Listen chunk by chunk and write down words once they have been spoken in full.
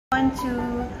on to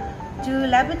do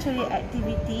laboratory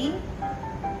activity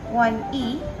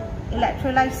 1E,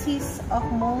 electrolysis of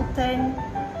molten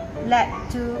lead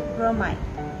to bromide.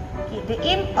 Okay, the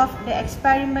aim of the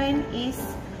experiment is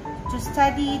to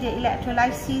study the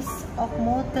electrolysis of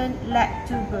molten lead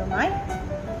to bromide.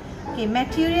 Okay,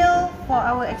 material for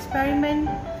our experiment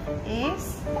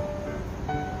is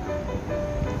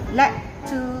lead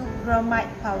to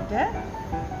bromide powder.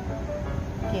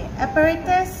 Okay,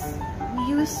 apparatus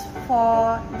we use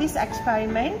for this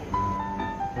experiment: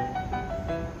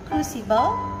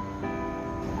 crucible,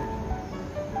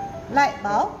 light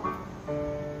bulb,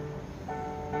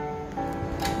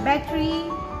 battery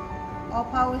or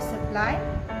power supply,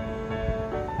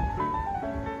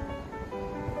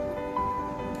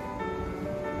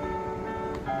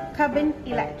 carbon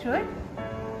electrode,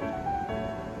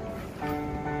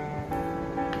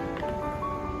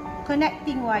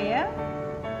 connecting wire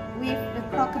with the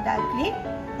crocodile clip,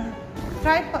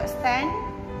 tripod stand,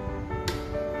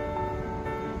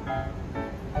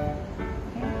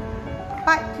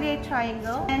 pipe clay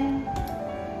triangle, and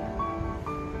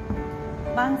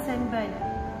Bunsen burner.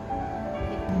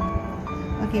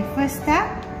 Okay, first step,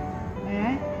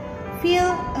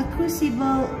 fill a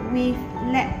crucible with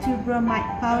lead to bromide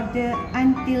powder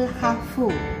until half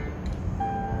full.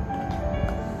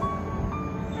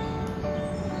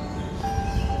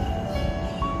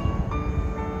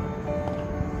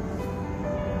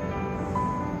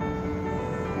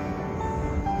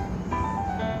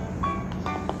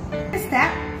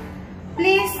 Step,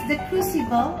 place the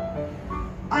crucible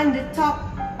on the top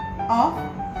of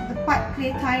the pipe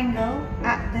clay triangle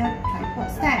at the tripod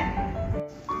stand.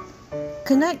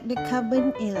 Connect the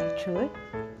carbon electrode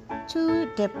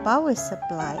to the power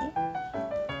supply,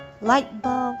 light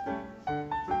bulb,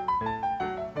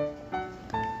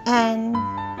 and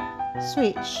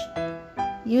switch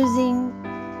using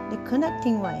the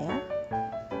connecting wire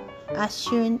as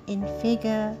shown in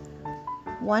figure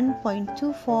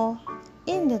 1.24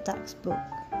 in the textbook.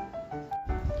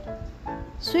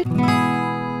 Switch